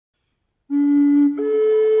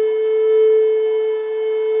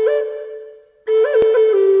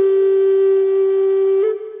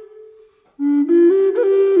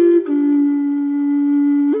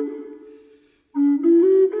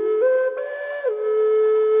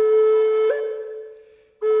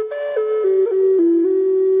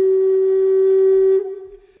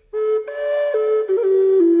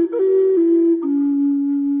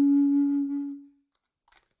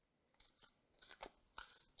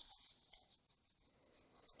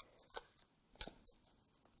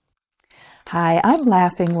Hi, I'm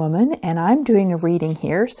Laughing Womyn, and I'm doing a reading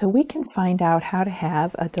here so we can find out how to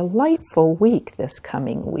have a delightful week this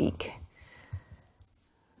coming week.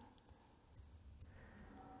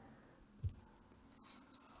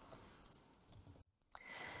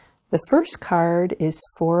 The first card is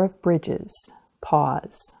Four of Bridges,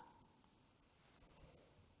 Pause.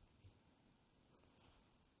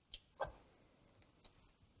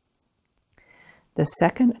 The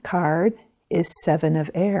second card is Seven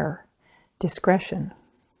of Air, Discretion.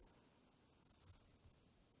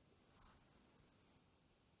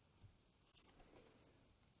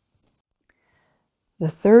 The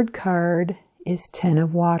third card is Ten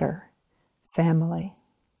of Water, Family.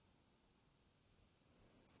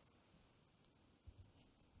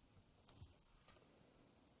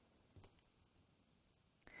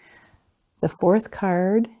 The fourth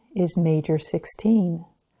card is Major 16,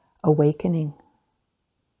 Awakening.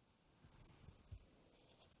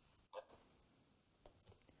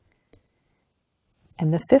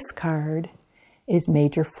 And the fifth card is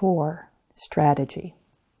Major 4, Strategy.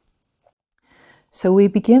 So we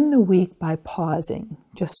begin the week by pausing,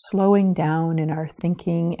 just slowing down in our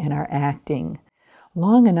thinking and our acting,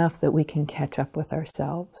 long enough that we can catch up with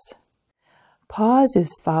ourselves. Pause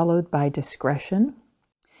is followed by discretion.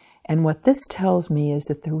 And what this tells me is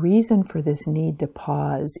that the reason for this need to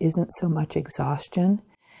pause isn't so much exhaustion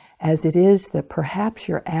as it is that perhaps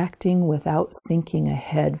you're acting without thinking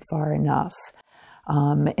ahead far enough.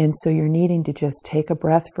 And so you're needing to just take a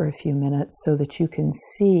breath for a few minutes so that you can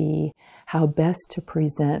see how best to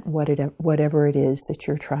present whatever it is that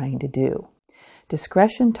you're trying to do.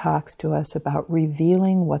 Discretion talks to us about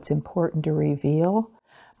revealing what's important to reveal,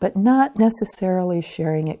 but not necessarily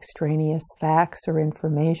sharing extraneous facts or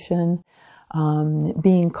information,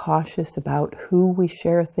 being cautious about who we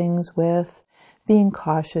share things with, being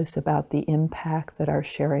cautious about the impact that our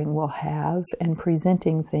sharing will have, and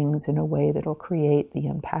presenting things in a way that will create the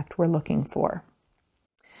impact we're looking for.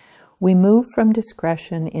 We move from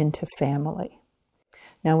discretion into family.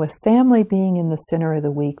 Now, with family being in the center of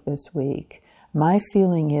the week this week, my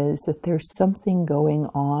feeling is that there's something going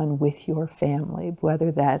on with your family,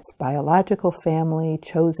 whether that's biological family,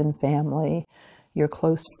 chosen family, your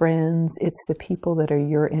close friends, it's the people that are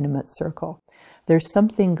your intimate circle. There's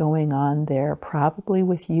something going on there, probably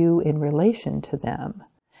with you in relation to them,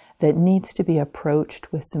 that needs to be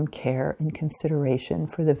approached with some care and consideration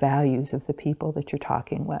for the values of the people that you're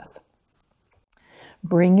talking with.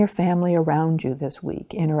 Bring your family around you this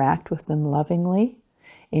week. Interact with them lovingly.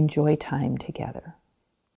 Enjoy time together.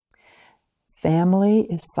 Family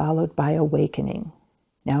is followed by awakening.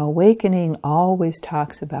 Now, awakening always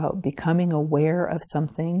talks about becoming aware of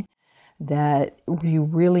something that you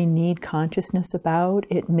really need consciousness about.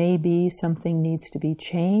 It may be something needs to be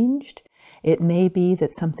changed. It may be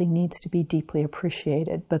that something needs to be deeply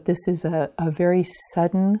appreciated. But this is a very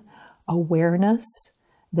sudden awareness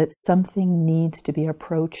that something needs to be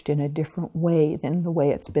approached in a different way than the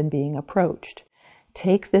way it's been being approached.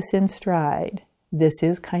 Take this in stride. This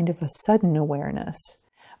is kind of a sudden awareness,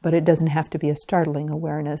 but it doesn't have to be a startling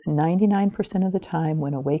awareness. 99% of the time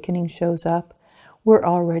when awakening shows up, we're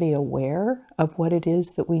already aware of what it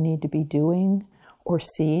is that we need to be doing or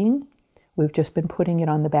seeing. We've just been putting it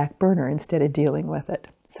on the back burner instead of dealing with it.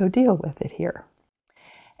 So deal with it here.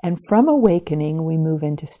 And from awakening, we move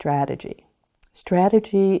into strategy.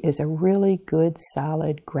 Strategy is a really good,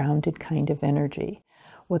 solid, grounded kind of energy.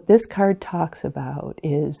 What this card talks about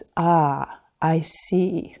is, I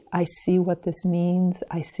see what this means.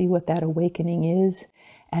 I see what that awakening is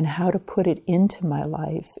and how to put it into my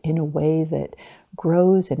life in a way that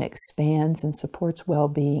grows and expands and supports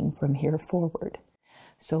well-being from here forward.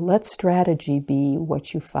 So let strategy be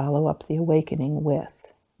what you follow up the awakening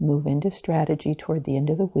with. Move into strategy toward the end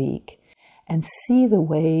of the week and see the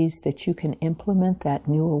ways that you can implement that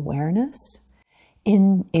new awareness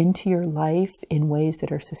into your life in ways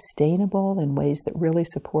that are sustainable, in ways that really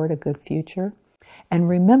support a good future. And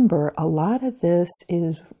remember, a lot of this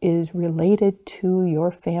is related to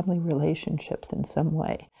your family relationships in some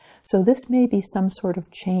way. So this may be some sort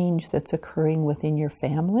of change that's occurring within your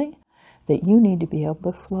family that you need to be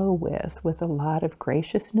able to flow with a lot of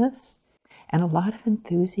graciousness and a lot of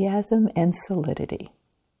enthusiasm and solidity.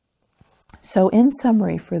 So in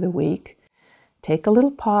summary for the week, take a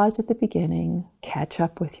little pause at the beginning, catch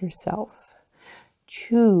up with yourself.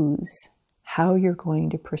 Choose how you're going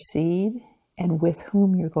to proceed and with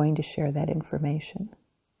whom you're going to share that information.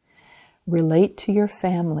 Relate to your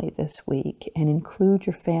family this week and include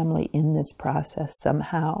your family in this process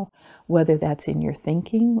somehow, whether that's in your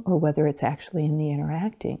thinking or whether it's actually in the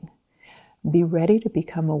interacting. Be ready to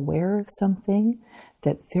become aware of something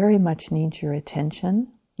that very much needs your attention.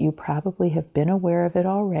 You probably have been aware of it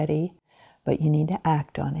already, but you need to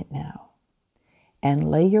act on it now. And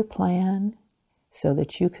lay your plan so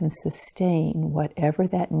that you can sustain whatever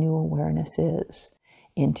that new awareness is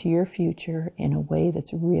into your future in a way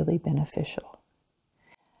that's really beneficial.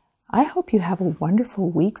 I hope you have a wonderful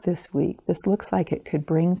week this week. This looks like it could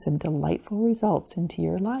bring some delightful results into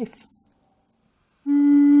your life.